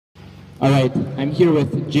All right, I'm here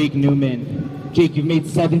with Jake Newman. Jake, you've made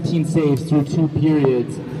 17 saves through 2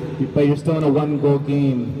 periods, but you're still in a 1-goal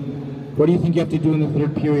game. What do you think you have to do in the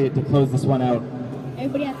 3rd period to close this one out?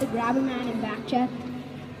 Everybody has to grab a man and back check.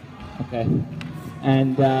 Okay.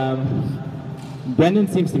 And Brendan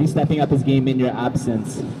seems to be stepping up his game in your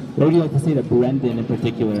absence. What would you like to say to Brendan in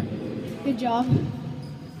particular? Good job.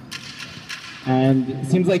 And it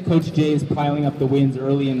seems like Coach Jay is piling up the wins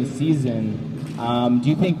early in the season. Do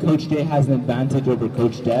you think Coach Jay has an advantage over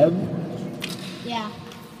Coach Dev? Yeah.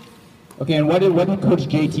 Okay, and what did Coach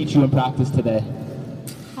Jay teach you in practice today?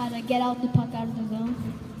 How to get out the puck out of the zone.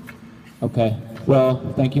 Okay, well,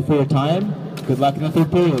 thank you for your time. Good luck in the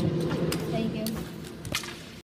 3rd period.